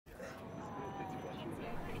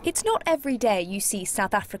It's not every day you see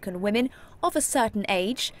South African women of a certain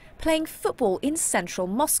age playing football in central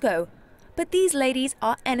Moscow. But these ladies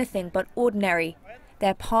are anything but ordinary.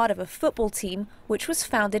 They're part of a football team which was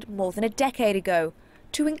founded more than a decade ago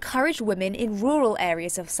to encourage women in rural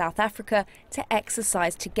areas of South Africa to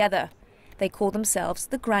exercise together. They call themselves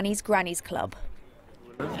the Grannies Club.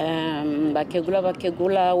 Bakegula,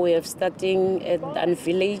 we have starting at a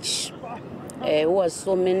village. Was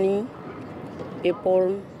so many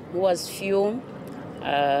people, was few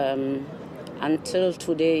until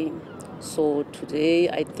today. So today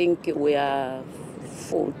I think we are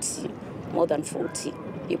 40, more than 40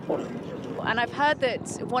 people. And I've heard that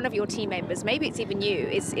one of your team members, maybe it's even you,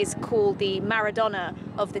 is called the Maradona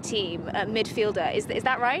of the team, midfielder. Is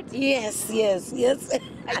that right? Yes.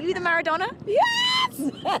 Are you the Maradona? Yes!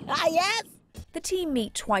 Yes! The team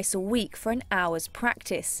meet twice a week for an hour's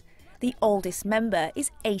practice. The oldest member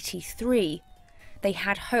is 83. They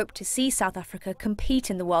had hoped to see South Africa compete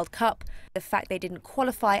in the World Cup. The fact they didn't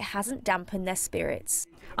qualify hasn't dampened their spirits.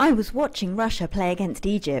 I was watching Russia play against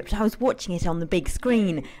Egypt. I was watching it on the big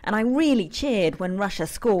screen, and I really cheered when Russia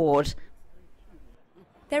scored.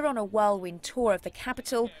 They're on a whirlwind tour of the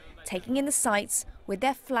capital, taking in the sights with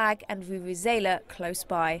their flag and vuvuzela close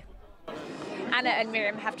by. Anna and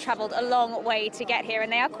Miriam have travelled a long way to get here, and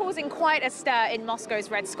they are causing quite a stir in Moscow's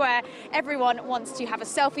Red Square. Everyone wants to have a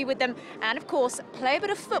selfie with them and, of course, play a bit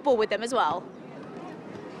of football with them as well.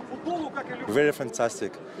 Very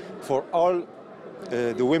fantastic for all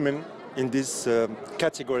the women in this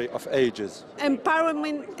category of ages.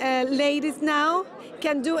 Empowering ladies now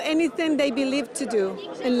can do anything they believe to do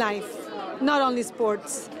in life, not only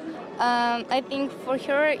sports. I think for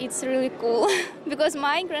her it's really cool because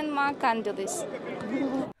my grandma can't do this.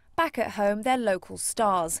 Back at home, they're local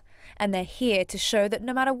stars, and they're here to show that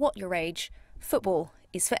no matter what your age, football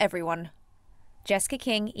is for everyone. Jessica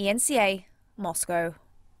King, eNCA, Moscow.